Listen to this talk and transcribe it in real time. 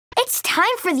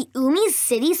time for the Umiz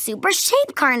City Super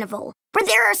Shape Carnival, where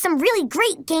there are some really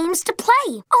great games to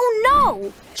play. Oh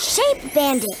no! Shape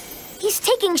Bandit! He's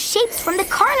taking shapes from the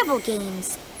carnival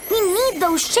games. We need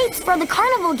those shapes for the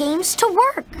carnival games to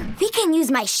work. We can use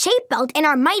my shape belt and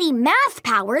our mighty math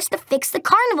powers to fix the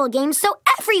carnival games so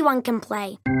everyone can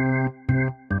play.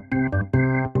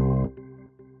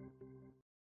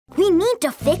 We need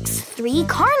to fix 3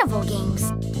 carnival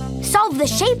games. Solve the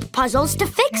shape puzzles to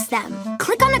fix them.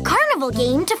 Click on a carnival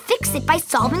game to fix it by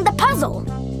solving the puzzle.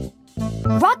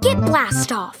 Rocket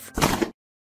Blast Off.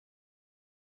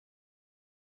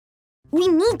 We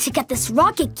need to get this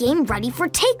rocket game ready for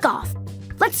takeoff.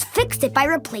 Let's fix it by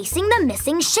replacing the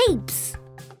missing shapes.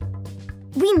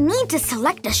 We need to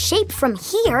select a shape from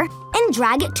here and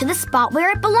drag it to the spot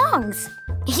where it belongs.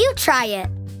 You try it.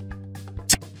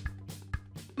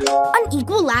 An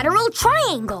equilateral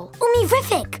triangle.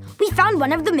 Umirrific! We found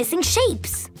one of the missing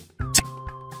shapes.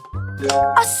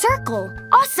 A circle.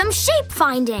 Awesome shape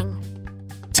finding.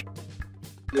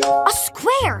 A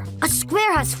square. A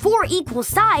square has 4 equal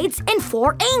sides and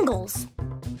 4 angles.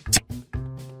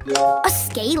 A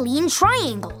scalene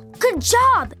triangle. Good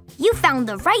job! You found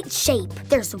the right shape.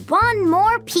 There's one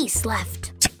more piece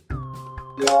left.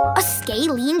 A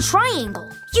scalene triangle.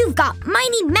 You've got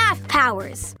mighty math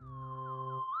powers.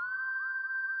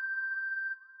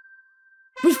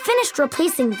 We finished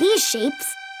replacing these shapes.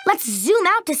 Let's zoom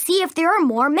out to see if there are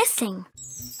more missing.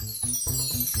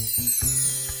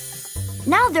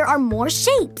 Now there are more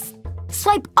shapes.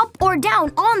 Swipe up or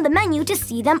down on the menu to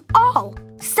see them all.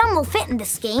 Some will fit in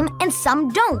this game and some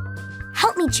don't.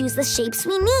 Help me choose the shapes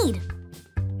we need.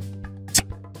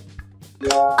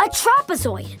 A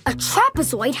trapezoid. A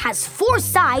trapezoid has 4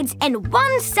 sides and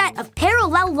 1 set of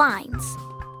parallel lines.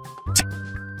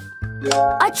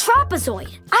 A trapezoid.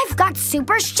 I've got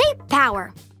super shape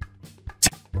power.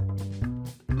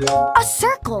 A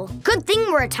circle. Good thing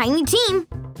we're a tiny team.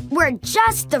 We're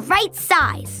just the right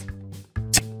size.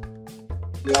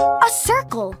 A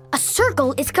circle. A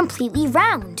circle is completely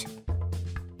round.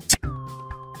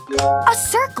 A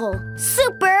circle.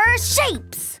 Super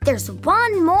shapes. There's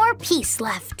one more piece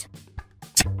left.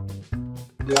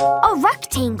 A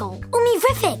rectangle.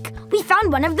 Umirrific! We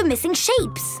found one of the missing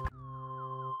shapes.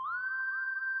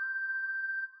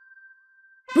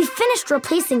 We finished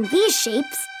replacing these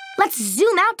shapes. Let's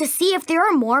zoom out to see if there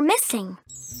are more missing.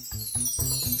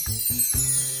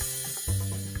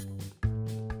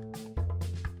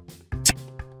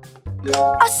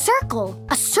 A circle.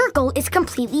 A circle is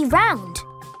completely round.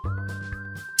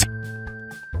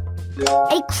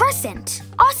 A crescent.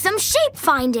 Awesome shape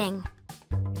finding.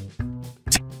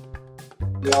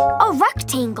 A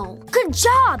rectangle. Good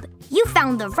job! You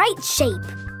found the right shape.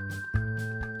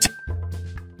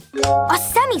 A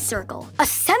semicircle. A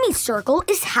semicircle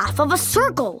is half of a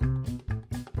circle.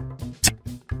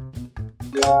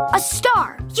 A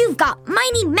star. You've got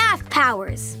mighty math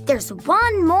powers. There's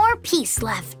one more piece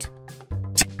left.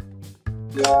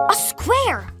 A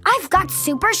square. I've got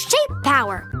super shape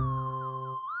power.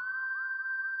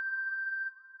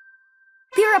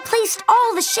 We replaced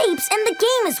all the shapes and the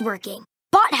game is working.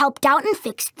 Bot helped out and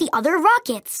fixed the other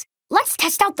rockets. Let's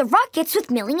test out the rockets with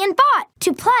Milli and Bot.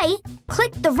 To play,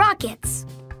 click the rockets.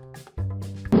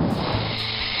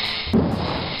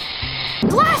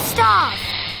 Blast off!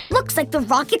 Looks like the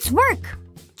rockets work.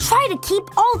 Try to keep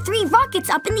all 3 rockets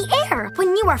up in the air.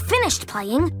 When you are finished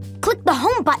playing, click the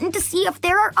home button to see if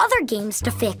there are other games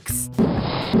to fix.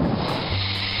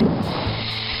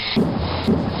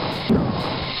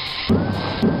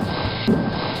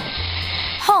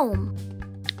 Home.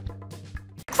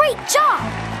 Great job!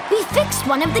 We fixed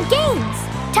one of the games.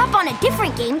 Tap on a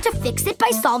different game to fix it by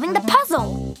solving the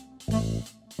puzzle.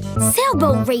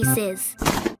 Sailboat races.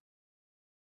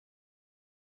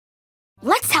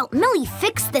 Let's help Milli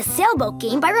fix this sailboat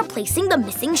game by replacing the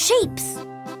missing shapes.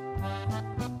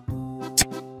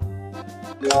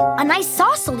 An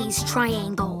isosceles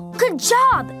triangle. Good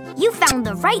job! You found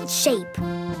the right shape.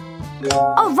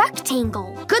 A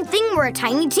rectangle. Good thing we're a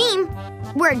tiny team.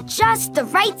 We're just the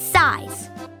right size.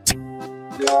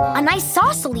 An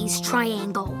isosceles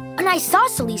triangle. An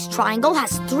isosceles triangle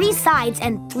has 3 sides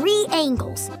and 3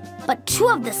 angles, but 2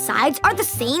 of the sides are the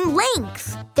same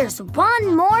length. There's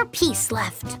one more piece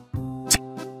left.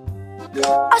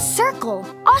 A circle.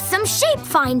 Awesome shape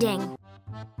finding.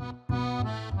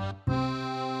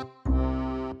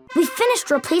 We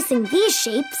finished replacing these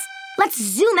shapes. Let's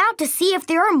zoom out to see if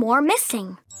there are more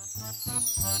missing.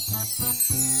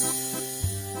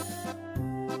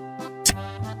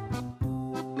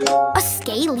 A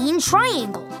scalene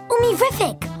triangle.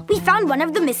 Umirrific! We found one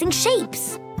of the missing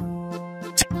shapes.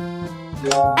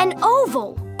 An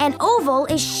oval. An oval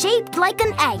is shaped like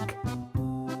an egg.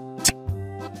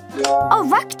 A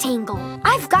rectangle.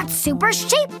 I've got super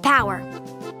shape power.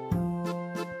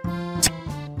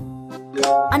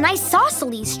 An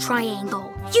isosceles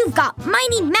triangle. You've got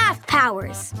mighty math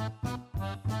powers.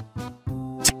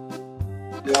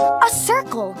 A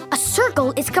circle. A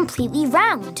circle is completely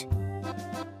round.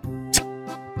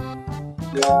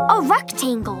 A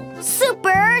rectangle.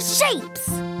 Super shapes.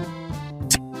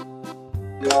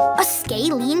 A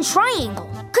scalene triangle.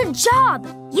 Good job!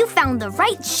 You found the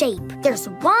right shape. There's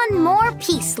one more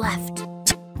piece left.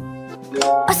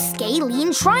 A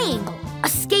scalene triangle. A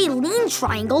scalene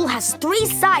triangle has 3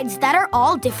 sides that are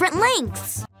all different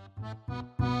lengths.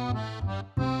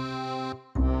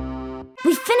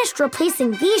 We finished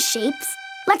replacing these shapes.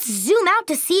 Let's zoom out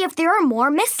to see if there are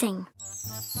more missing.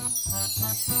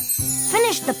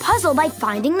 Finish the puzzle by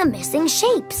finding the missing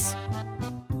shapes.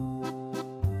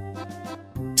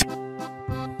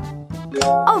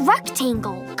 A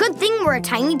rectangle. Good thing we're a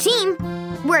tiny team.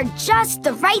 We're just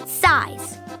the right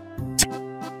size.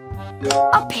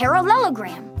 A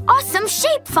parallelogram. Awesome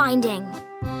shape finding.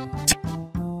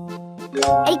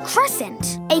 A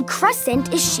crescent. A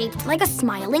crescent is shaped like a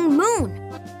smiling moon.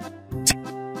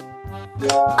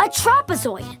 A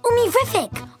trapezoid.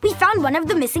 Umirrific. We found one of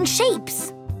the missing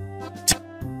shapes.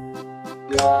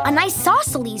 An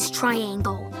isosceles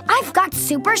triangle. I've got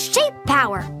super shape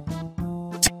power.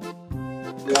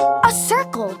 A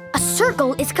circle. A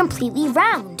circle is completely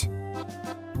round.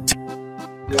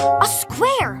 A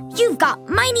square. You've got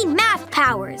mighty math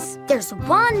powers. There's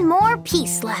one more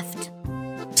piece left.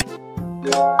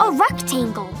 A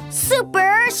rectangle.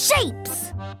 Super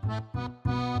shapes.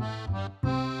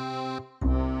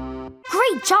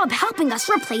 Great job helping us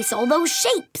replace all those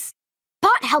shapes.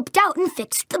 Bot helped out and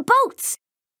fixed the boats.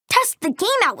 Test the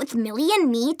game out with Millie and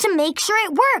me to make sure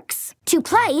it works. To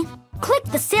play, click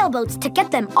the sailboats to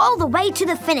get them all the way to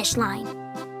the finish line.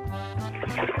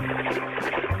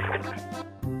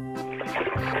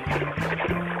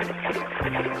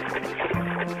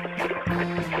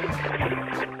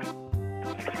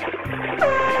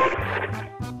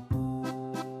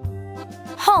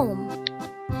 Home.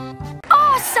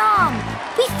 Awesome!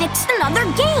 We fixed another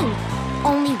game.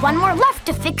 Only one more left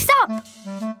to fix up.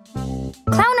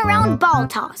 Clown around ball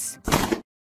toss.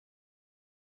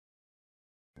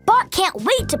 Bot can't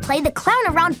wait to play the clown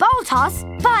around ball toss,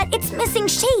 but it's missing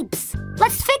shapes.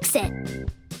 Let's fix it.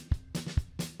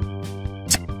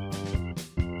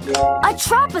 A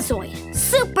trapezoid.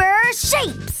 Super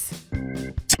shapes.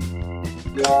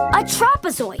 A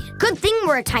trapezoid. Good thing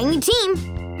we're a tiny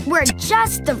team. We're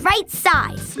just the right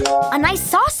size. An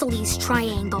isosceles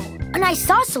triangle. An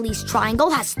isosceles triangle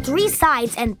has 3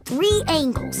 sides and 3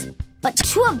 angles, but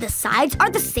 2 of the sides are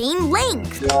the same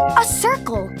length. A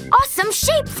circle. Awesome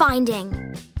shape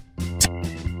finding.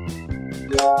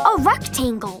 A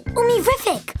rectangle.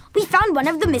 Umirrific. We found one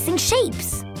of the missing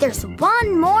shapes. There's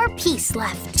one more piece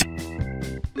left.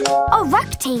 A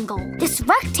rectangle. This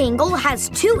rectangle has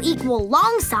 2 equal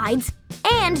long sides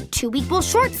and 2 equal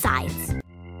short sides.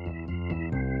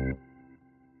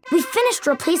 We finished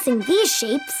replacing these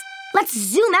shapes. Let's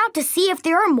zoom out to see if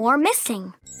there are more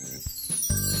missing.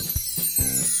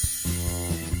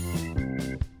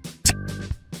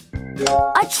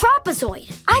 A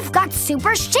trapezoid. I've got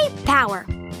super shape power.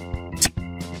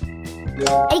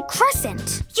 A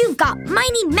crescent. You've got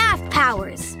mighty math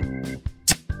powers.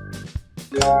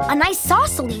 An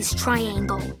isosceles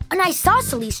triangle. An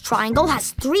isosceles triangle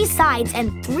has 3 sides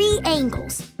and 3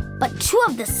 angles, but 2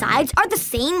 of the sides are the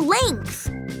same length.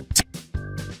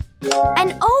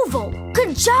 An oval.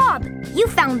 Good job! You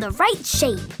found the right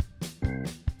shape.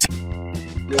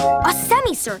 A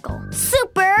semicircle.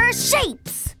 Super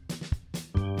shapes.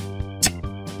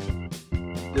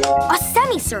 A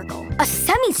semicircle. A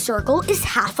semicircle is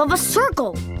half of a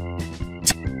circle.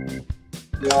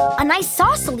 An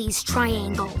isosceles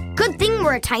triangle. Good thing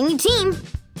we're a tiny team.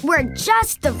 We're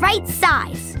just the right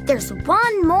size. There's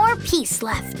one more piece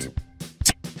left.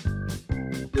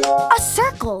 A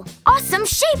circle. Awesome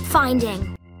shape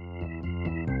finding.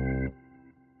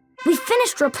 We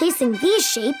finished replacing these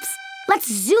shapes. Let's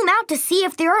zoom out to see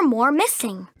if there are more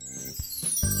missing.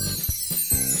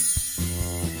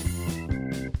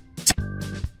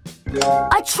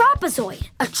 A trapezoid.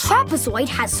 A trapezoid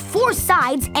has 4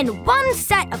 sides and 1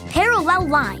 set of parallel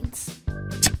lines.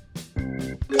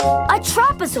 A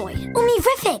trapezoid.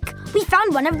 Umirrific. We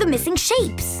found one of the missing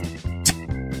shapes.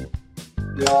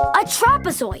 A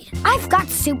trapezoid. I've got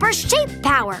super shape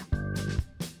power.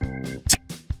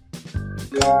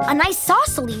 An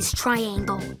isosceles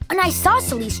triangle. An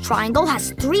isosceles triangle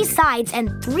has 3 sides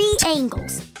and 3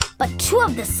 angles, but 2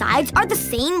 of the sides are the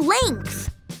same length.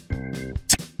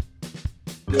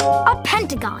 A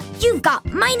pentagon. You've got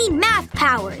mighty math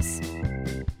powers.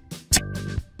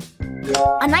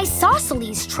 An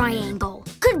isosceles triangle.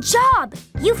 Good job!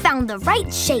 You found the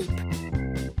right shape.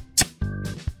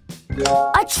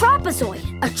 A trapezoid.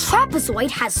 A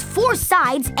trapezoid has 4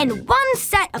 sides and 1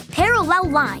 set of parallel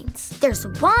lines. There's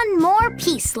 1 more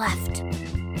piece left.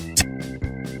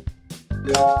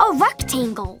 A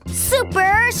rectangle.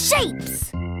 Super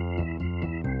shapes!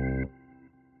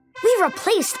 We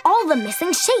replaced all the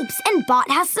missing shapes and Bot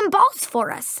has some balls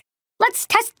for us. Let's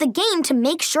test the game to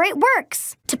make sure it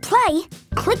works. To play,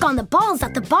 click on the balls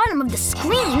at the bottom of the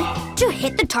screen to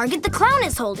hit the target the clown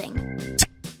is holding.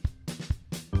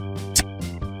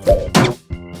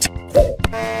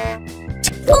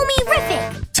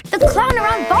 Umirrific! The clown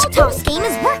around ball toss game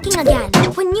is working again.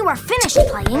 When you are finished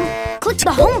playing, click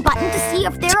the home button to see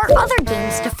if there are other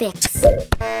games to fix.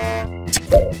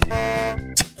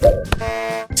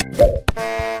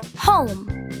 Home.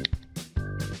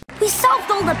 We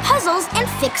solved all the puzzles and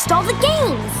fixed all the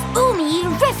games.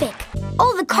 Umirrific!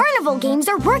 All the carnival games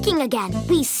are working again.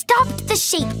 We stopped the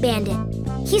Shape Bandit.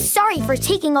 He's sorry for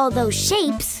taking all those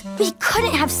shapes. We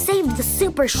couldn't have saved the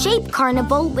Super Shape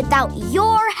Carnival without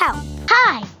your help.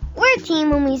 Hi, we're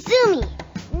Team Umizoomi.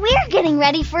 We're getting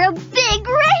ready for a big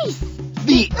race.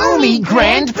 The Umi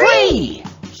Grand Prix!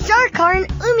 Shark Car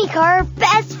and Umi Car are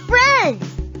best friends.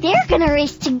 They're gonna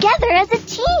race together as a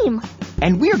team.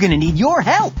 And we're gonna need your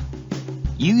help.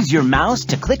 Use your mouse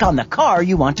to click on the car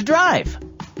you want to drive.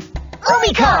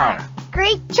 Umi Car!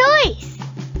 Great choice.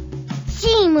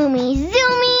 Team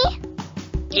Umizoomi.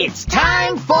 It's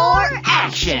time for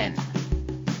action!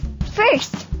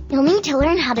 First, you'll need to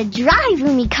learn how to drive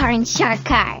Umi Car and Shark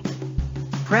Car.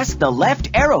 Press the left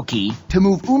arrow key to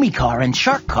move Umi Car and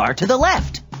Shark Car to the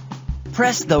left.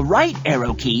 Press the right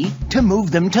arrow key to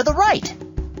move them to the right.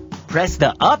 Press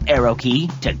the up arrow key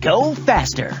to go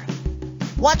faster.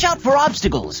 Watch out for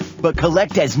obstacles, but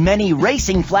collect as many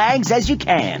racing flags as you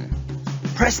can.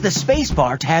 Press the space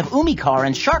bar to have Umi Car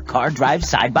and Shark Car drive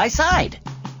side by side.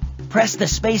 Press the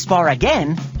space bar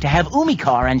again to have Umi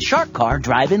Car and Shark Car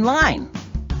drive in line.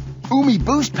 Umi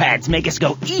boost pads make us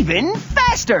go even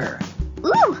faster!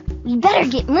 Ooh, we better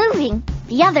get moving.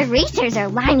 The other racers are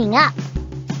lining up.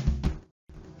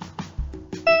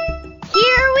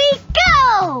 Here we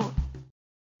go!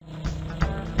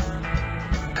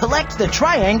 Collect the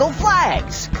triangle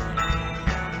flags.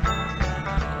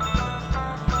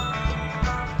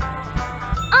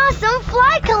 Awesome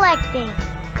fly collecting!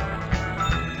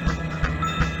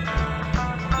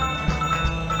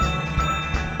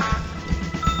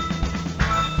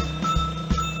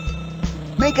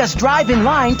 Make us drive in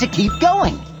line to keep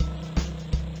going.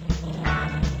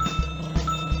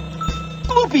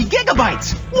 Bloopy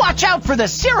gigabytes! Watch out for the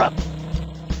syrup!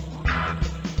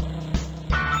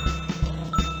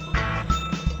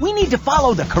 We need to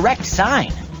follow the correct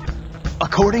sign.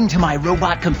 According to my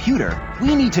robot computer,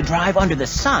 we need to drive under the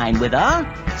sign with a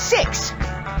 6.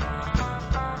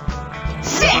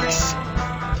 6!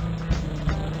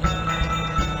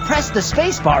 Press the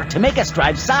space bar to make us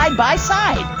drive side by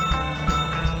side.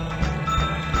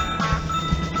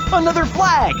 Another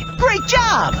flag! Great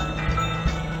job!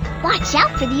 Watch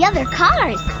out for the other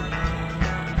cars.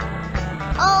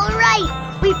 All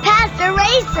right, we passed a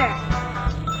racer.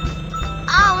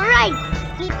 All right,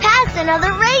 we passed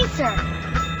another racer.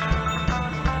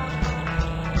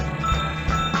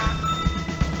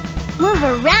 Move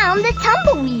around the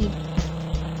tumbleweed.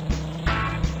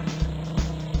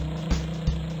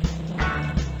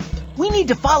 We need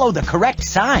to follow the correct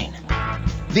sign.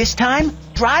 This time,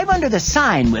 drive under the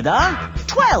sign with a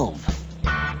 12.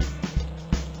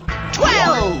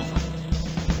 12!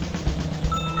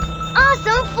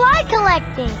 Awesome fly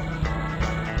collecting.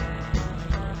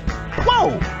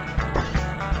 Whoa!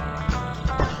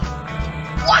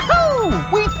 Wahoo!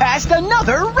 We passed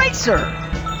another racer!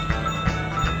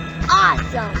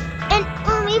 Awesome! An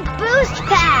Umi boost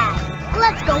pad!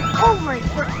 Let's go over it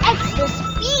for extra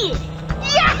speed!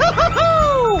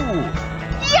 Yahoo!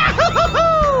 Yahoo!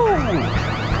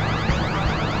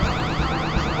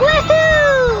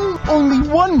 Woohoo! Only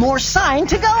one more sign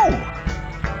to go.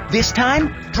 This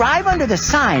time, drive under the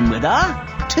sign with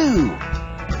a 2.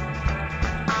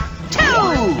 2!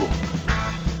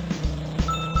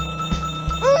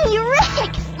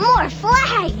 Umirrific! More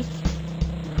flags!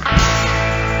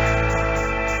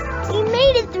 We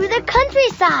made it through the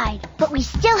countryside, but we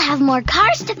still have more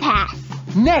cars to pass.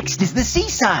 Next is the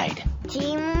seaside.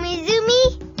 Team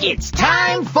Umizoomi, It's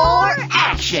time for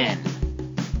action!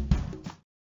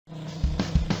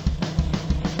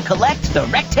 Collect the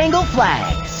rectangle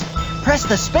flags. Press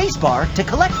the spacebar to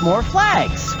collect more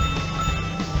flags.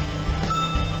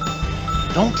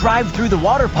 Don't drive through the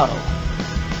water puddle.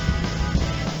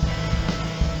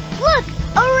 Look,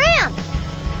 a ramp!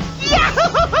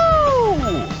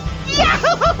 Yahoo!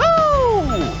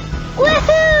 Yahoo!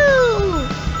 Woohoo!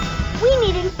 We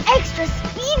need an extra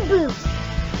speed boost.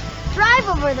 Drive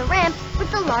over the ramp with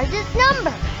the largest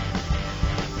number.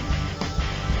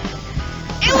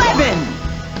 11!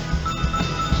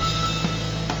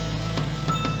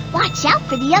 Watch out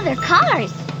for the other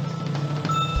cars.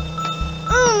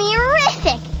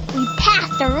 Umirrific! We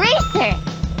passed a racer.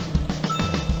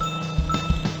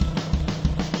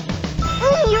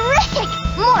 Umirrific!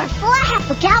 More flags!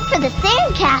 Look out for the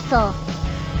sandcastle.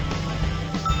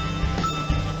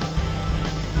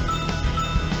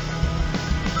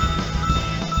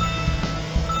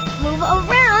 Move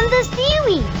around the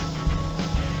seaweed.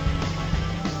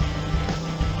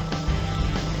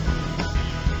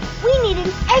 We need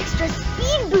an extra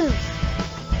speed boost.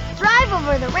 Drive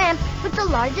over the ramp with the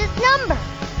largest number.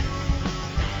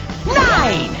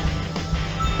 9!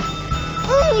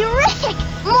 Umirrific!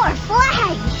 More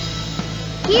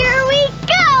flags! Here we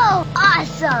go!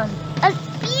 Awesome! A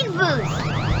speed boost!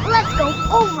 Let's go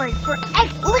over it for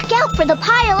Look out for the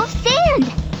pile of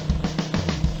sand!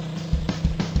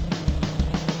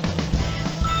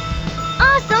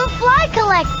 Awesome flag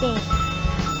collecting!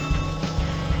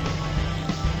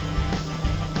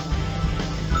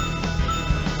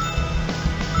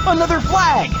 Another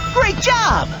flag! Great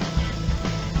job!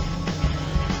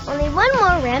 Only one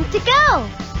more ramp to go.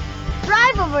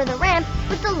 Drive over the ramp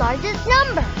with the largest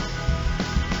number.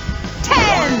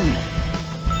 10!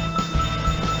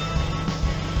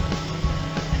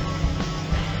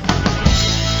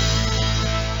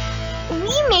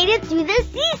 We made it through the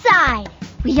seaside.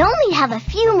 We only have a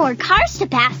few more cars to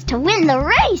pass to win the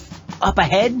race. Up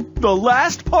ahead, the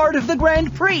last part of the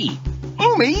Grand Prix,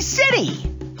 Umi City.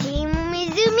 Team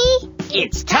Umizoomi,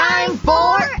 It's time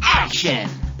for action!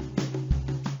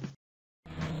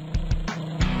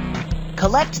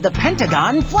 Collect the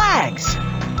Pentagon flags.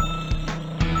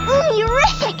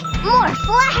 Umirrific! More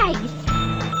flags!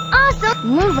 Awesome!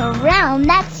 Move around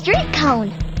that street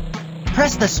cone.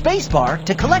 Press the spacebar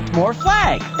to collect more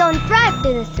flags. Don't drive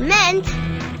through the cement.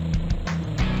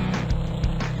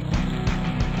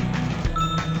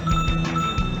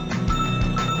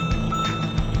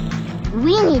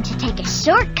 We need to take a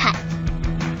shortcut.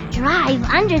 Drive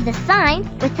under the sign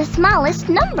with the smallest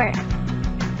number.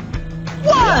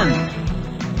 1!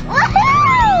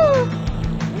 Woohoo!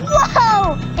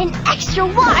 Whoa! An extra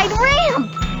wide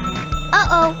ramp!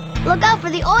 Uh-oh, look out for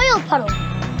the oil puddle.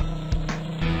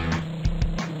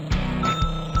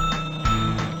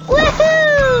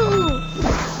 Woohoo!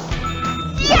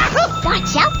 Yahoo!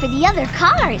 Watch out for the other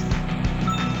cars.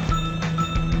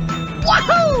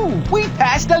 Wahoo! We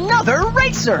passed another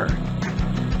racer!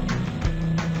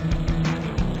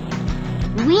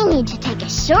 We need to take a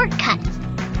shortcut.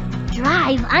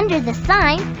 Drive under the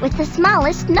sign with the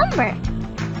smallest number.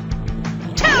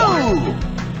 2!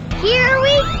 Here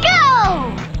we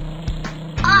go!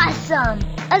 Awesome!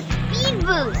 A speed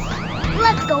boost!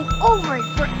 Let's go over it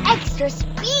for extra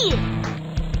speed!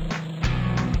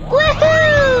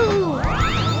 Woohoo!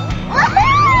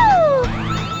 Woohoo!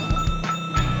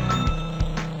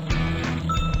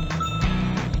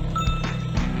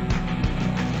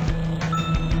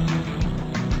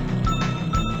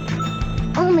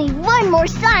 Only one more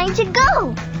sign to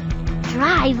go!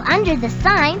 Drive under the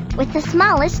sign with the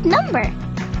smallest number.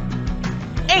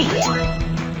 8!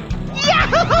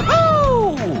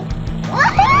 Yahoo!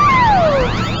 Woohoo!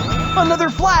 Another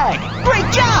flag!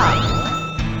 Great job!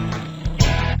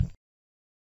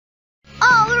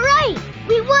 All right!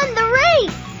 We won the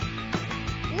race!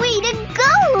 Way to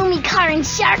go, Umicar and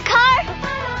Sharkar!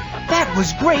 That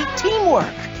was great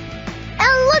teamwork!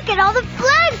 And look at all the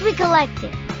flags we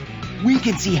collected! We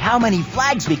can see how many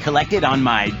flags we collected on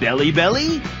my belly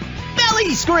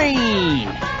screen!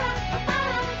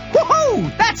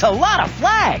 Woohoo! That's a lot of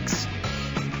flags!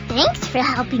 Thanks for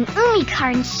helping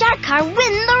Umicar and Sharkar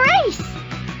win the race!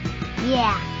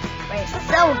 Yeah, we're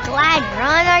so glad you're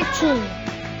on our team.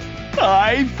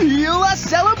 I feel a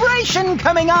celebration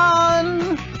coming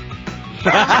on!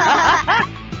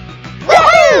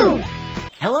 Woohoo!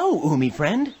 Hello, Umi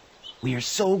friend. We are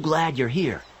so glad you're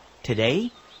here.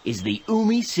 Today is the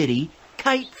Umi City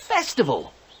Kite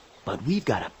Festival. But we've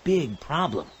got a big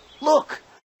problem. Look,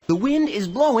 the wind is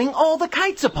blowing all the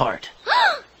kites apart.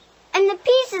 And the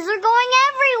pieces are going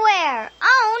everywhere!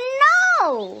 Oh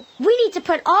no! We need to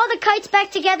put all the kites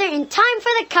back together in time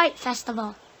for the Kite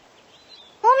Festival.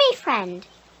 Umi friend,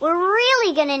 we're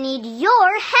really gonna need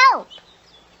your help.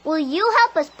 will you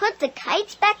help us put the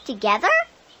kites back together?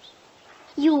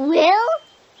 You will?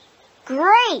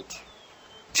 Great!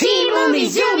 Team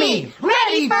Umizoomi,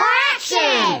 ready for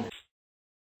action!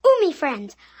 Umi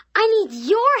friends, I need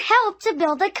your help to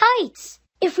build the kites.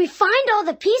 If we find all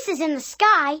the pieces in the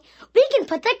sky, we can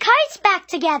put the kites back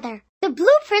together. The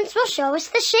blueprints will show us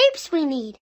the shapes we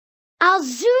need. I'll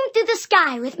zoom through the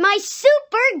sky with my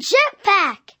super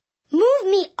jetpack. Move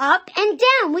me up and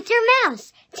down with your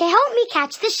mouse to help me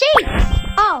catch the shapes.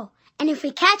 Oh, and if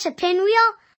we catch a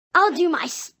pinwheel, I'll do my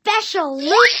special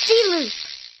loop-de-loop.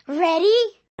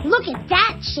 Ready? Look at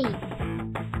that shape.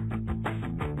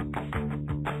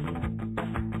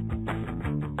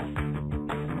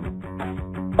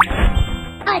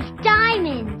 A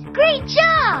diamond! Great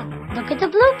job! Look at the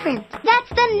blueprint. That's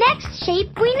the next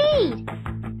shape we need.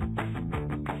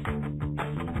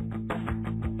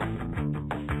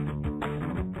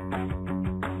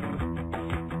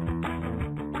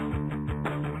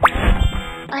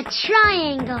 A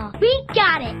triangle. We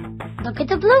got it. Look at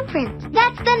the blueprint.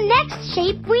 That's the next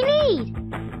shape we need.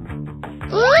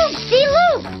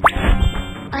 Loop-de-loop.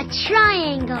 A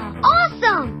triangle.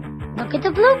 Awesome! Look at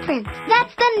the blueprint.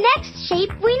 That's the next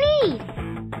shape we need.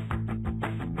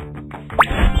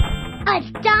 A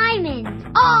diamond.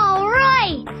 All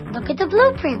right. Look at the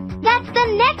blueprint. That's the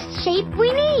next shape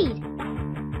we need.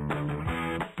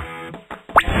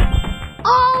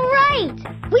 All right.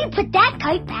 We put that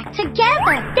kite back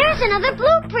together. There's another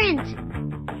blueprint.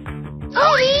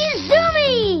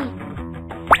 Umizoomi!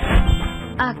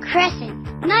 A crescent.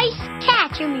 Nice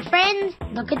catch, Umi friend.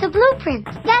 Look at the blueprint.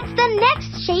 That's the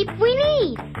next shape we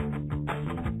need.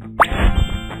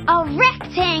 A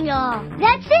rectangle.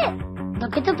 That's it.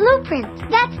 Look at the blueprint.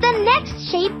 That's the next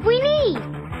shape we need.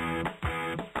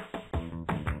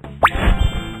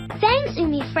 Thanks,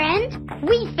 Umi friend.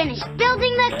 We finished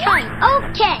building the kite.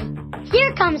 Okay,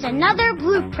 here comes another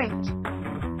blueprint.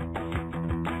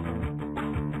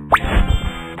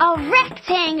 A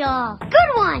rectangle.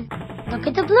 Good one. Look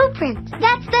at the blueprint.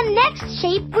 That's the next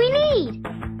shape we need.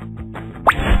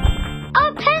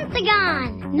 A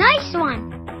pentagon. Nice one.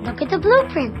 Look at the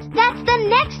blueprint. That's the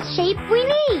next shape we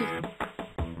need.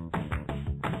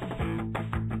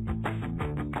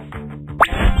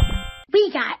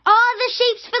 We got all the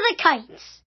shapes for the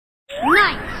kites.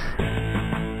 Nice.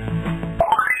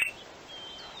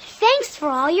 Thanks for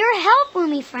all your help,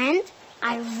 Umi friend.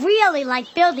 I really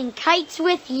like building kites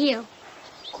with you.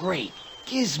 Great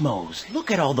gizmos.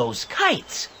 Look at all those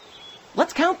kites.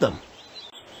 Let's count them.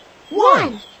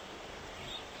 1,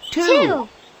 2,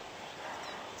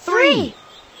 3.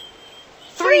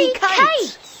 3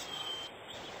 kites.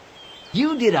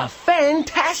 You did a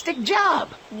fantastic job.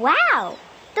 Wow,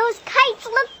 those kites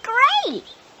look great.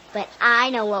 But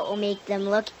I know what will make them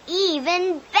look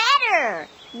even better.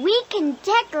 We can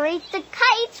decorate the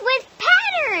kites with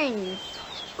patterns.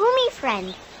 Umi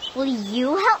friend, will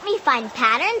you help me find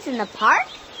patterns in the park?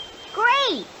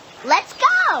 Great, let's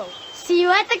go. See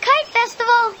you at the kite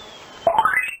festival.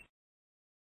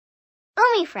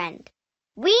 Umi friend,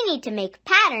 we need to make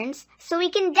patterns so we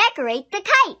can decorate the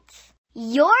kites.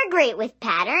 You're great with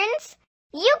patterns.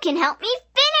 You can help me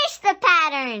finish the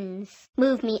patterns.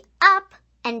 Move me up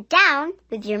and down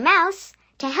with your mouse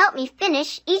to help me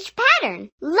finish each pattern.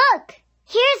 Look,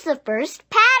 here's the first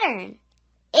pattern.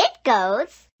 It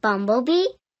goes bumblebee,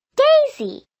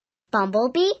 daisy,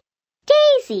 bumblebee,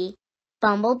 daisy,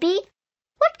 bumblebee.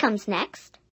 What comes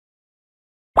next?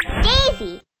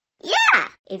 Daisy. Yeah,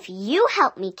 if you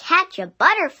help me catch a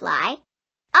butterfly,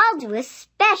 I'll do a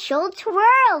special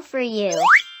twirl for you.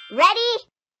 Ready?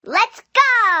 Let's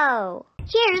go!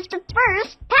 Here's the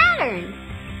first pattern.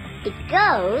 It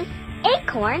goes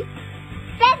acorn,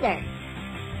 feather,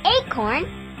 acorn,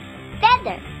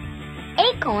 feather,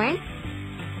 acorn.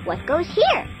 What goes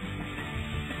here?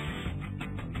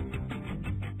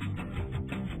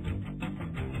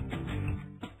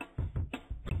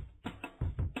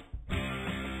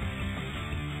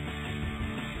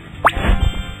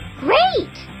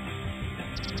 Great!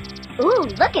 Ooh,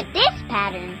 look at this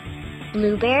pattern.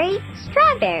 Blueberry,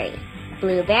 strawberry,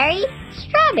 blueberry,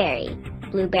 strawberry,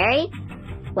 blueberry.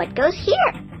 What goes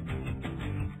here?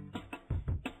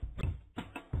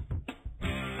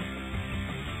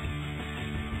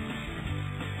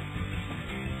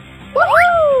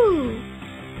 Woohoo!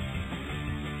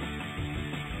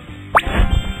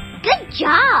 Good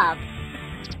job!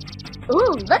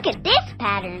 Ooh, look at this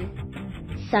pattern.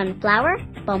 Sunflower,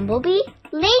 bumblebee,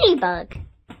 ladybug.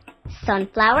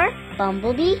 Sunflower,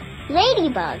 bumblebee,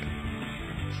 ladybug.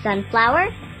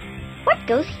 Sunflower. What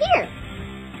goes here?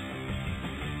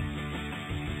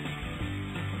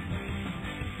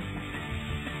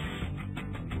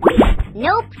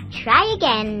 Nope, try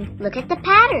again. Look at the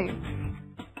pattern.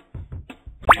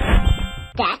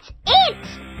 That's it!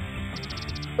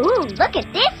 Ooh, look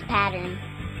at this pattern.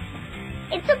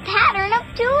 It's a pattern of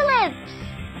tulips.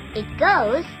 It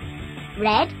goes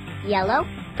red, yellow,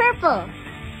 purple.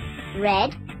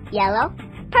 Red, yellow,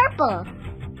 purple.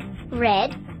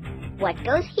 Red, what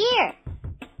goes here?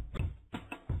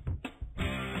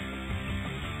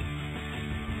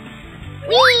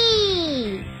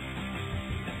 Whee!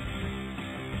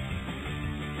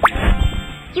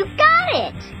 You got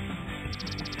it!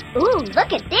 Ooh,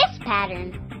 look at this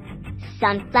pattern.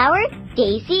 Sunflower,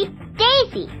 daisy,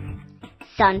 daisy.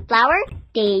 Sunflower,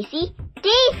 daisy,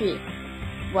 daisy.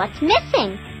 What's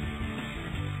missing?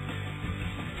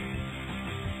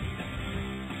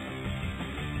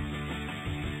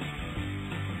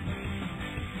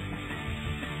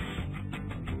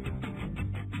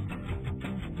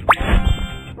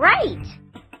 Right!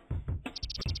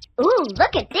 Ooh,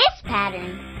 look at this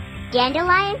pattern.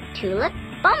 Dandelion, tulip,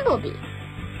 bumblebee.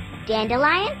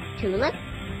 Dandelion, tulip,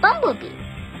 bumblebee.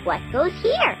 What goes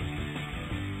here?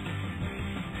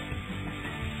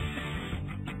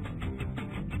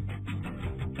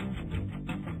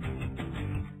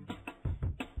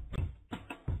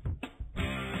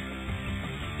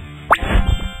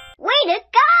 Way to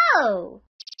go!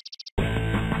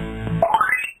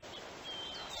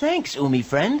 Thanks, Umi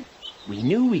friend. We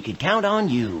knew we could count on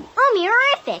you.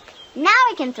 Umirrific! Now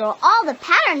we can throw all the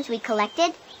patterns we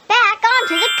collected back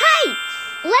onto the kites.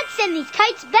 Let's send these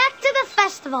kites back to the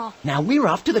festival. Now we're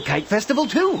off to the kite festival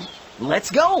too. Let's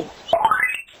go.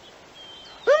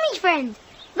 Umi friend,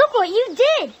 look what you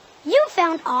did. You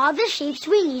found all the shapes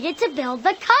we needed to build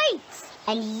the kites.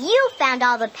 And you found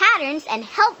all the patterns and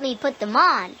helped me put them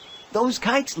on. Those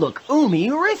kites look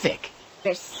Umi-rific.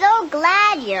 We're so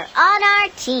glad you're on our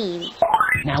team.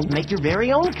 Now make your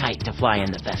very own kite to fly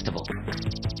in the festival.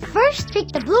 First, pick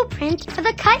the blueprint for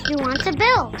the kite you want to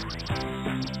build.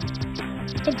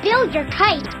 To build your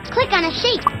kite, click on a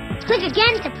shape. Click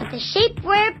again to put the shape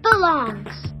where it belongs.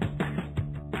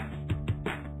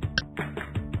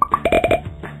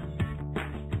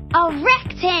 A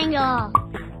rectangle.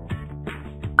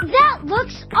 That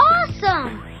looks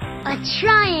awesome. A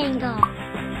triangle.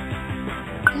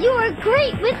 You are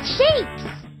great with shapes.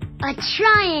 A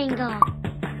triangle.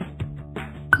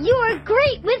 You are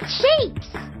great with shapes.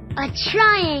 A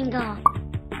triangle.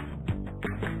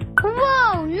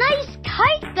 Whoa, nice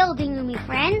kite building, Umi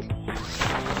friend.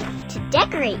 To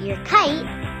decorate your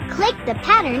kite, click the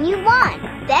pattern you want.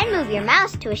 Then move your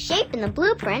mouse to a shape in the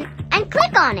blueprint and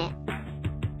click on it.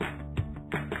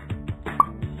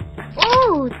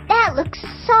 Ooh, that looks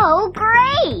so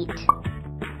great!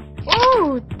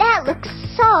 Ooh, that looks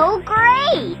so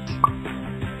great!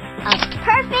 A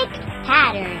perfect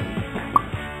pattern.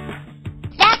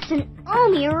 That's an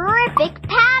Umirrific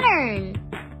pattern.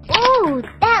 Ooh,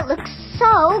 that looks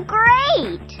so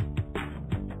great!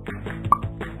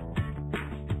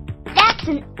 That's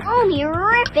an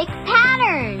Umirrific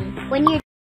pattern. When you're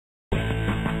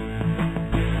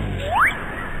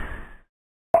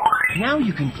Now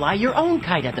you can fly your own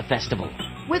kite at the festival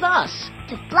with us.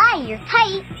 to fly your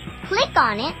kite, click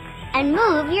on it and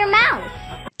move your mouse.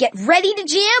 Get ready to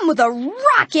jam with a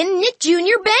rockin' Nick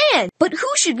Jr. band. But who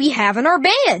should we have in our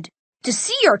band? To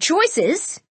see our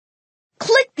choices,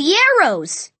 click the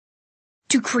arrows.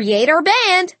 To create our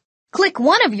band, click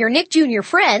one of your Nick Jr.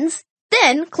 friends,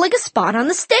 then click a spot on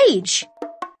the stage.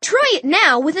 Try it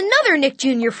now with another Nick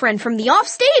Jr. friend from the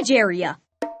offstage area.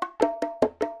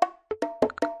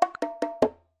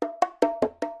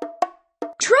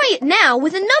 Try it now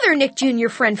with another Nick Jr.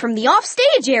 friend from the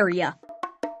offstage area.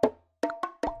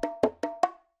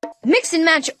 Mix and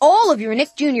match all of your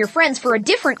Nick Jr. friends for a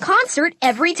different concert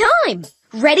every time.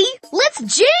 Ready? Let's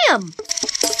jam!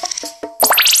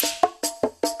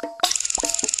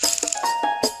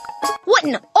 What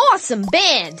an awesome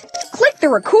band! Click the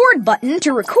record button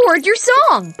to record your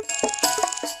song.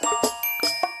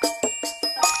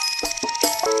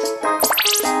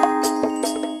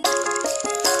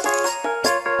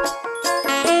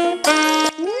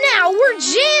 Now we're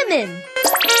jamming!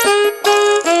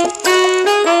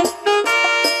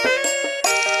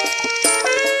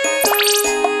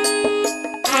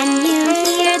 Can you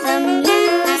hear the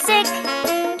music?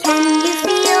 Can you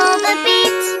feel the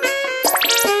beat?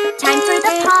 Time for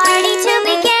the party to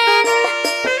begin.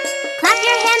 Clap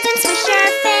your hands and swish your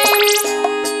fin.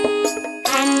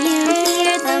 Can you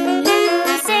hear the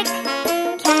music?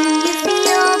 Can you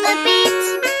feel the beat?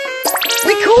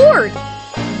 Record!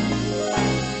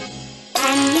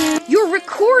 Can you You're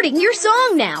recording your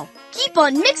song now. Keep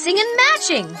on mixing and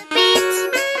matching.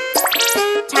 beat?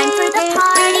 Time for the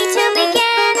party to begin.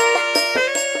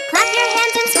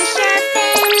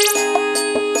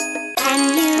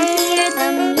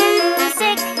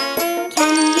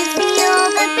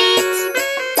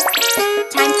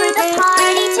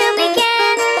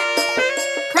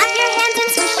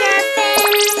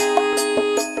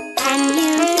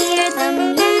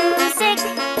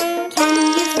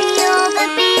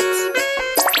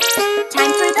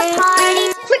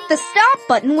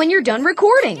 button when you're done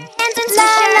recording.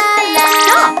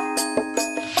 Stop!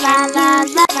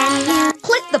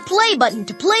 Click the play button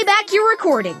to play back your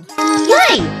recording.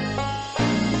 Play!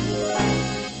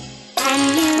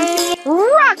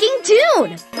 Rocking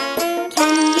tune!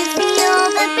 Can you feel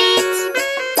the beat?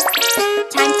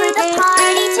 Time for the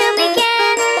party to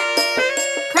begin.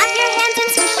 Clap your hands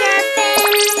and swish your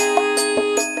fin.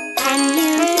 Can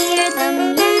you hear the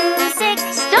music?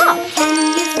 Stop! Can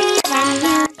you feel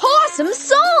Awesome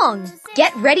song!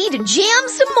 Get ready to jam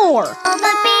some more.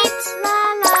 the beat?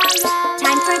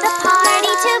 Time for the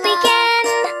party to begin.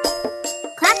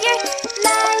 Clap your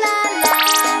la la la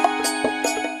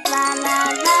la la la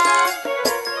la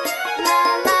la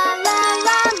la la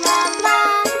la la la la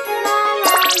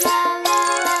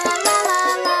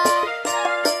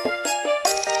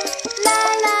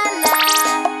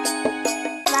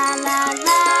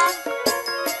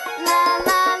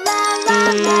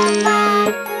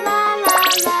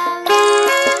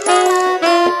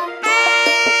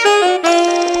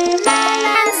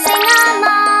and sing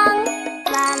along.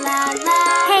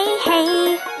 Hey hey,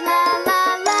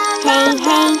 hey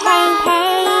hey hey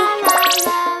hey.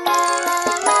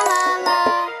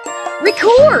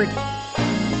 Record!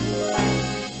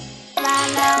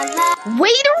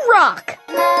 Way to rock!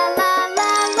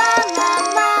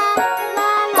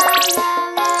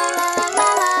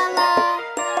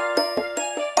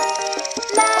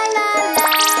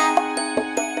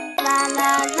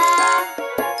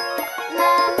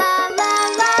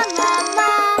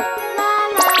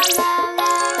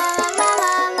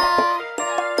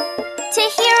 To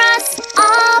hear us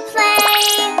all play,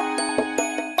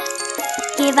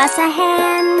 give us a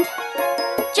hand,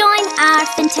 join our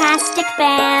fantastic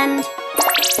band.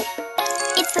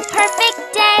 It's the perfect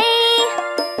day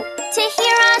to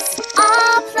hear us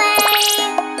all play.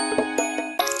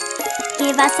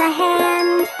 Give us a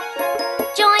hand,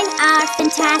 join our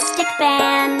fantastic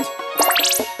band.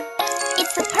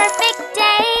 It's the perfect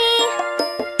day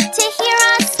to hear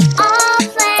us all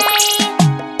play.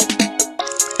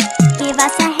 Give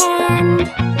us a hand,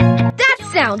 That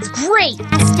sounds great!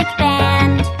 fantastic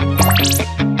band.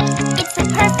 It's the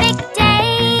perfect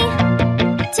day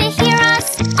to hear us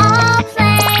all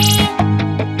play.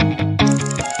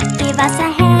 Give us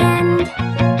a hand,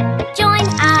 join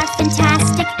our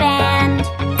fantastic band.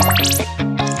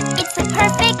 It's the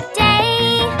perfect day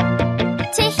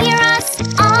to hear us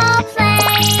all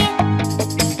play.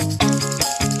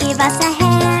 Give us a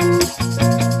hand,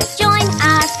 join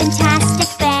our fantastic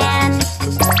band.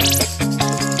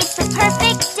 It's the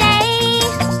perfect day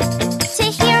to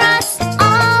hear us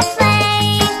all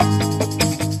play.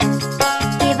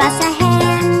 Give us a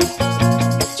hand,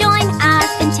 join our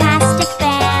fantastic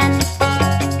band.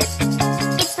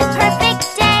 It's the perfect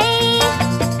day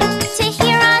to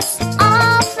hear us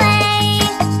all play.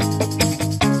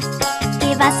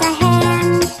 Give us a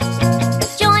hand,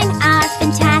 join our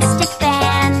fantastic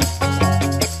band.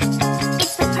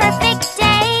 It's the perfect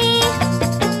day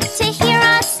to hear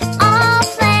us all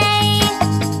play.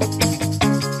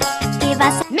 Give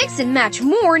us Mix and match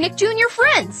more Nick Jr.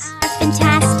 friends. a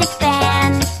fantastic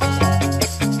band.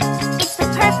 It's the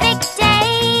perfect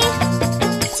day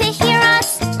to hear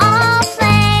us all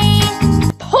play.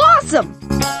 Awesome!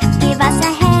 Give us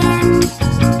a hand,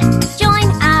 join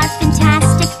our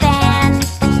fantastic band.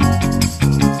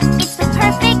 It's the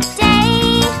perfect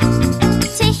day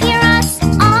to hear us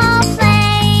all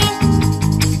play.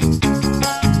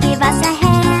 Give us a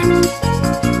hand,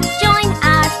 join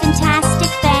our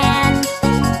fantastic band.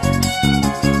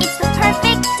 It's the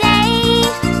perfect day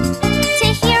to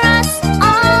hear us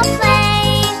all play.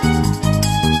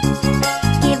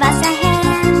 Give us a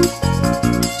hand,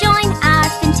 join our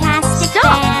fantastic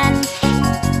band.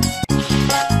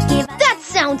 Give us That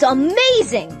sounds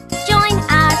amazing! join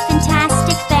our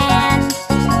fantastic band.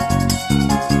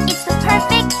 It's the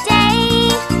perfect day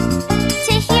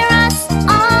to hear us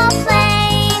all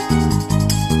play.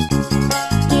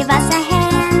 Give us a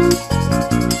hand,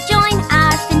 join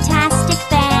our fantastic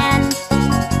band.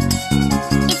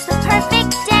 It's the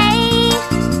perfect day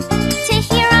to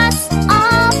hear us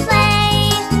all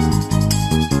play.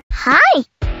 Hi,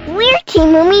 we're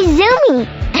Team Umizoomi,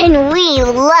 and we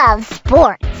love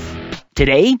sports.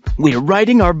 Today, we're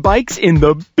riding our bikes in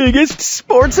the biggest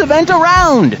sports event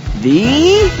around, the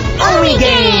Umizoomi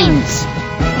Games!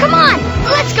 Come on,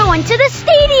 let's go into the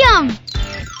stadium!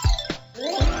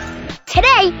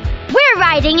 Today, we're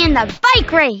riding in the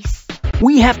bike race.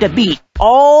 We have to beat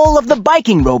all of the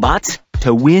biking robots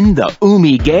to win the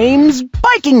Umizoomi Games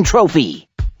biking trophy.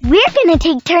 We're gonna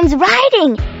take turns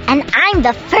riding, and I'm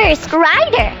the first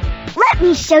rider. Let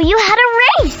me show you how to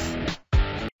race.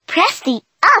 Press the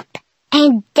up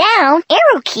and down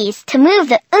arrow keys to move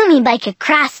the Umi bike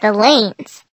across the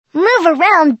lanes. Move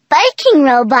around biking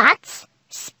robots,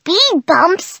 speed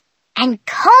bumps, and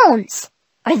cones,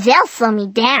 or they'll slow me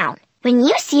down. When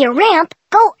you see a ramp,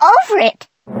 go over it.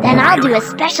 Then I'll do a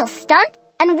special stunt,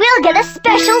 and we'll get a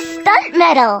special stunt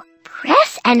medal.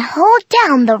 Press and hold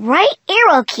down the right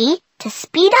arrow key to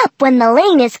speed up when the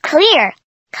lane is clear.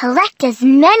 Collect as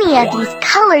many of these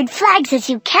colored flags as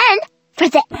you can for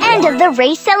the end of the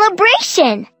race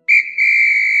celebration.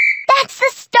 That's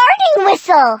the starting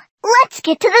whistle. Let's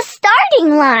get to the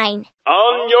starting line.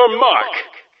 On your mark.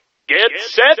 Get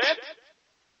set.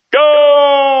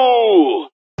 Go!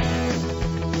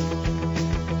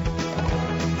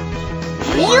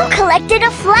 You collected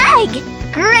a flag.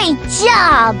 Great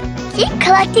job. Keep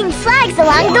collecting flags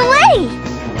along the way.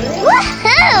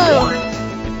 Woohoo!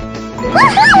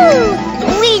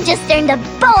 Woohoo! We just earned a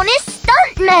bonus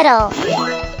stunt medal.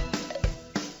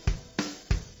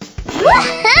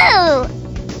 Woohoo!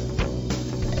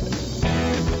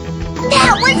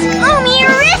 That was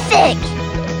umirrific!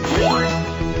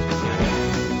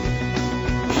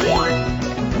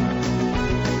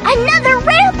 Another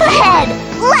ramp ahead!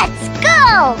 Let's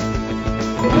go!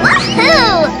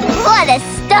 Woohoo! What a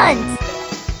stunt!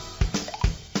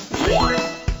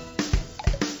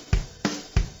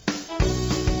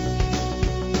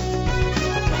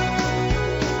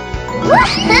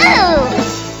 Woohoo!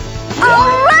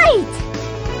 All right!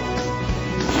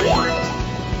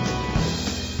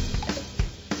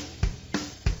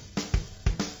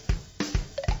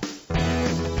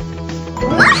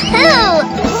 Woohoo!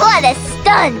 What a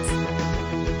stunt!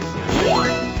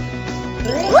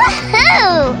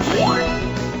 Woohoo!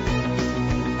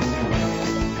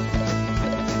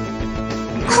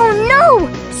 Oh no!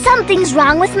 Something's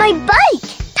wrong with my bike!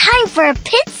 Time for a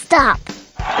pit stop!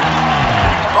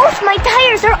 Both my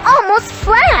tires are almost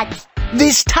flat!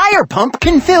 This tire pump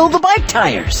can fill the bike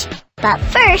tires. But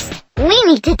first, we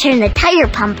need to turn the tire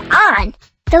pump on.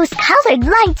 Those colored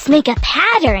lights make a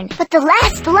pattern, but the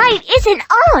last light isn't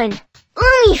on.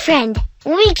 Umi friend,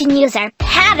 we can use our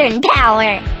pattern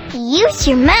power. Use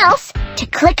your mouse to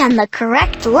click on the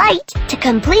correct light to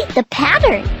complete the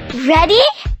pattern. Ready?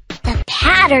 The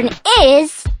pattern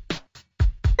is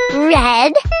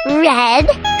red, red,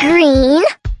 green.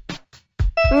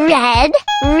 Red,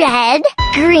 red,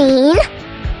 green.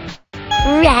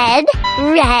 Red,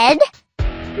 red,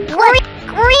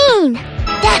 green.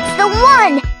 That's the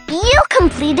one! You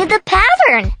completed the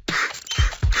pattern!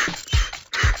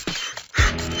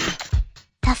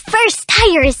 The first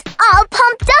tire is all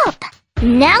pumped up.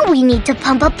 Now we need to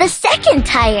pump up the second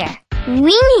tire.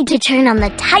 We need to turn on the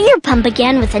tire pump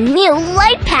again with a new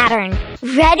light pattern.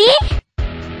 Ready?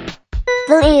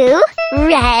 Blue,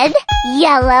 red,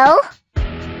 yellow.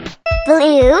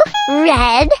 Blue,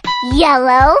 red,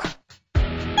 yellow.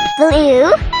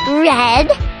 Blue,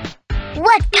 red.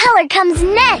 What color comes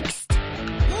next?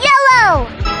 Yellow!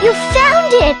 You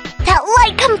found it! That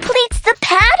light completes the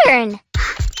pattern!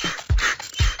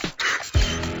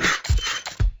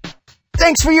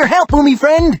 Thanks for your help, Umi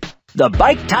friend. The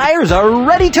bike tires are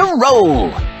ready to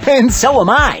roll. And so am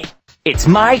I. It's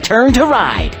my turn to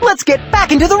ride. Let's get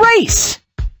back into the race.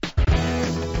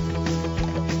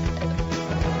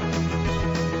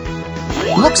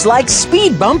 Looks like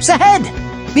speed bumps ahead.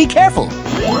 Be careful.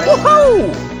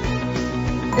 Woohoo!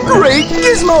 Great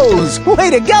gizmos! Way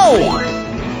to go!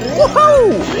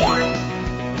 Woohoo!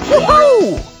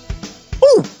 Woohoo!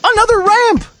 Ooh, another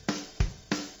ramp!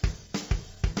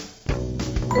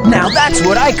 Now that's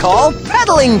what I call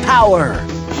pedaling power!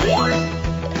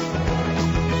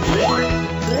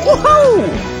 Woohoo!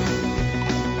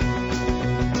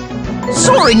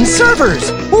 Soaring servers!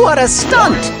 What a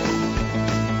stunt!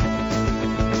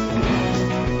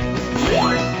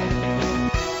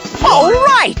 All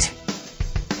right!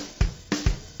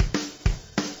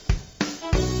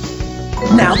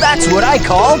 Now that's what I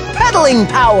call pedaling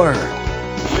power!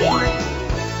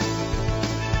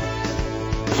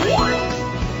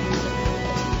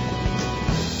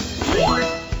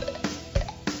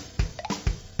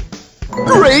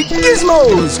 Great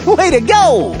gizmos! Way to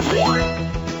go!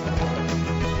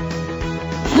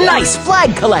 Nice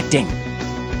flag collecting!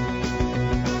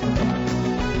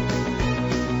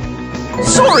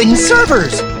 Soaring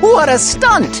servers! What a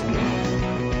stunt!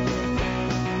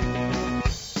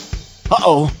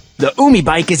 Uh-oh, the Umi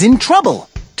bike is in trouble.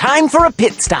 Time for a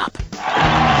pit stop.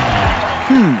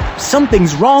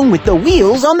 Something's wrong with the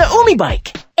wheels on the Umi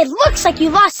bike. It looks like you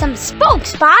lost some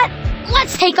spokes, Spot.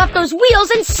 Let's take off those wheels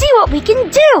and see what we can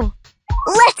do.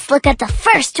 Let's look at the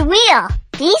first wheel.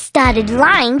 These dotted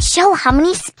lines show how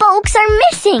many spokes are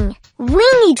missing. We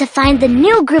need to find the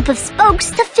new group of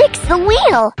spokes to fix the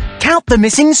wheel. Count the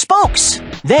missing spokes.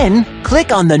 Then,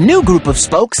 click on the new group of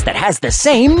spokes that has the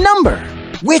same number.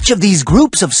 Which of these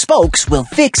groups of spokes will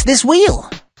fix this wheel?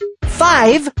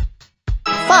 5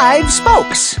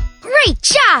 spokes. Great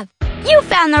job! You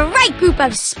found the right group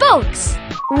of spokes.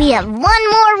 We have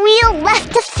one more wheel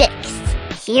left to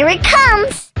fix. Here it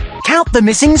comes. Count the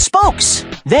missing spokes.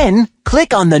 Then,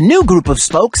 click on the new group of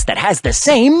spokes that has the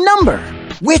same number.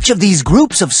 Which of these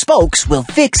groups of spokes will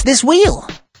fix this wheel?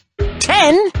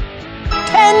 10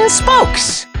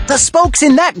 spokes. The spokes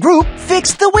in that group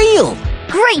fixed the wheel.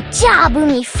 Great job,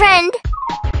 Umi friend.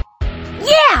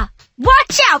 Yeah!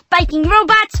 Watch out, biking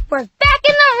robots! We're back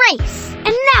in the race!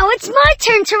 And now it's my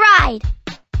turn to ride!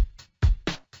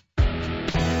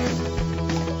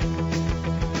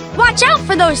 Watch out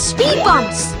for those speed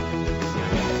bumps.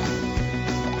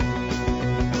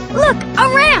 Look, a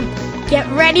ramp. Get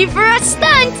ready for a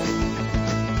stunt.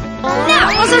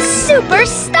 That was a super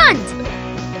stunt.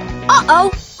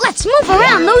 Uh-oh, let's move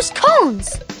around those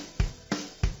cones.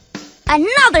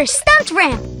 Another stunt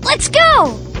ramp. Let's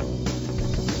go.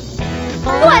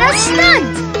 What a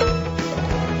stunt!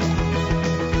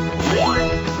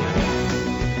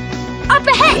 Up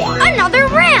ahead, another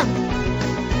ramp.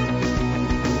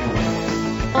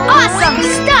 Awesome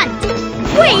stunt!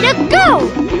 Way to go!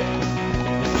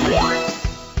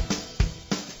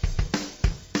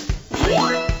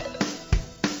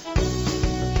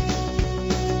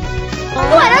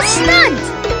 What a stunt!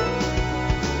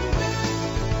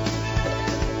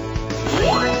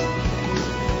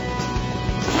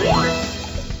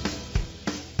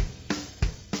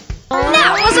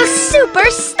 That was a super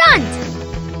stunt!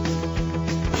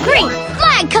 Great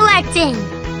flag collecting!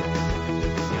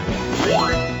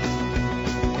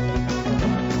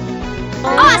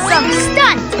 Awesome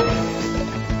stunt!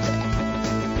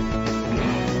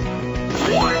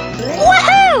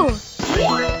 Woohoo!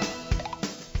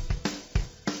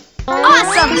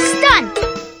 Awesome stunt!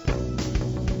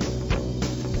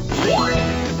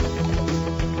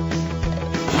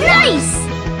 Nice!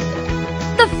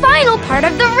 The final part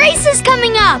of the race is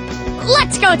coming up!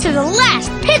 Let's go to the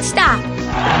last pit stop!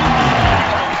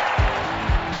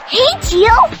 Hey,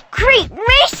 Teal! Great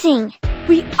racing!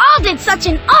 We all did such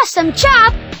an awesome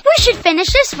job! We should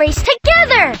finish this race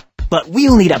together! But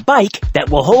we'll need a bike that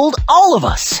will hold all of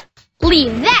us.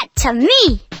 Leave that to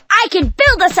me! I can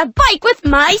build us a bike with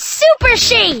my super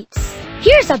shapes!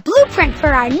 Here's a blueprint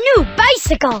for our new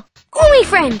bicycle! Umi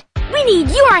friend, we need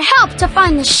your help to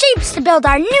find the shapes to build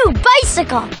our new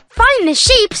bicycle. Find the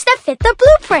shapes that fit the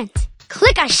blueprint.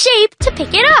 Click a shape to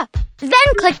pick it up.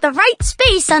 Then click the right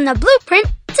space on the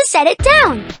blueprint to set it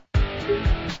down.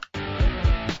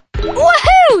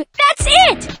 Woohoo! That's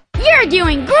it! You're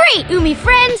doing great, Umi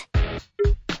friend!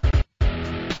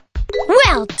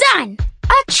 Well done!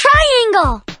 A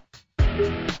triangle!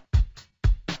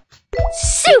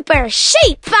 Super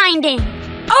shape finding!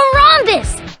 A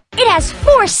rhombus! It has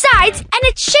 4 sides and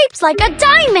it's shaped like a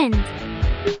diamond!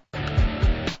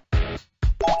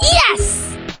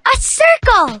 Yes! A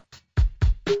circle!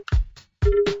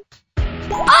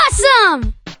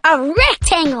 Awesome! A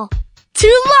rectangle!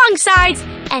 2 long sides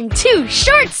and 2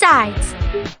 short sides!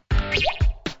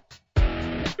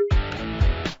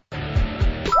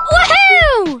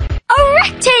 Woohoo! A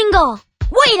rectangle!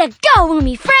 Way to go,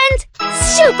 Umi friend!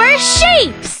 Super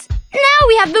shapes! Now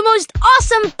we have the most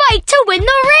awesome bike to win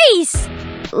the race!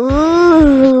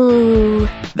 Ooh!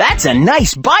 That's a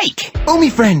nice bike! Umi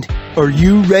friend, are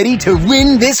you ready to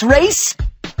win this race?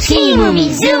 Team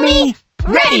Umizoomi,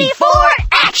 ready for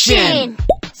action!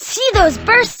 See those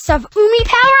bursts of Umi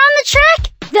power on the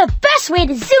track? The best way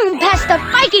to zoom past the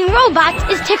biking robots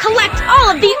is to collect all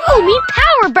of the Umi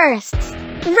power bursts.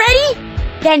 Ready?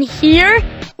 Then here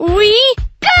we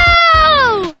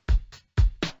go!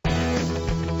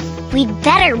 We'd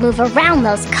better move around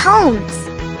those cones.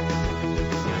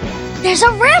 There's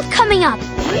a ramp coming up.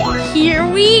 Here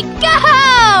we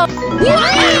go!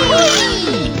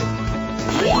 Whee!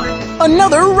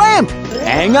 Another ramp!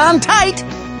 Hang on tight!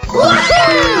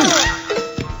 Woohoo!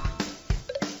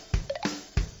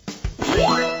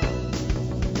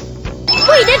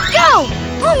 Way to go!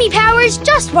 Umi power's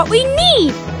just what we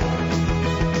need!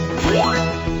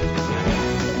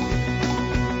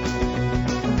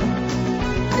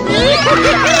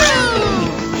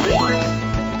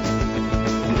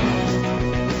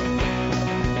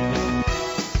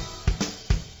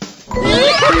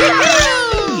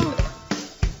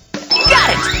 Got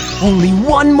it! Only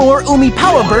one more Umi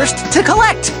power burst to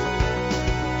collect!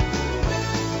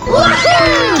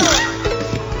 Woohoo!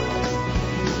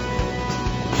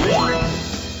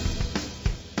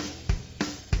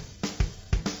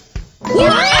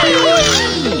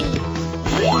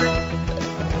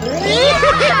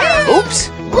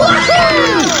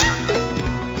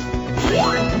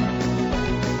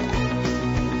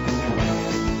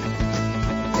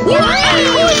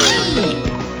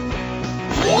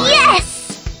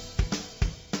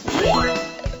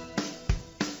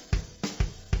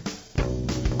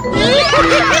 We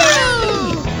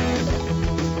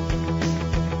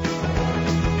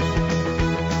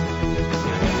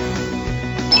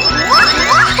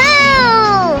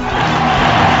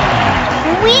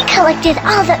collected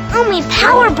all the Umi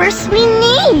power bursts we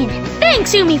need.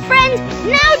 Thanks, Umi friend.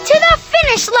 Now to the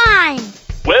finish line.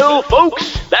 Well,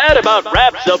 folks, that about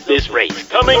wraps up this race.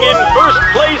 Coming in first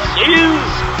place is...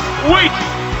 Wait!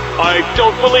 I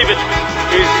don't believe it.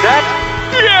 Is that...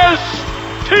 Yes!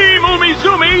 Team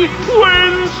Umizoomi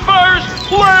wins first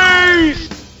place!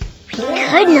 We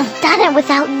couldn't have done it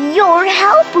without your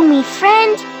help, Umi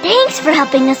friend. Thanks for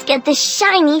helping us get this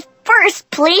shiny first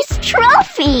place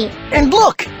trophy. And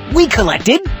look, we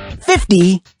collected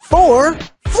 54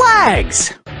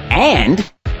 flags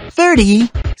and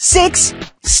 36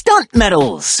 stunt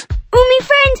medals. Umi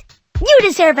friend, you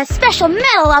deserve a special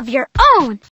medal of your own.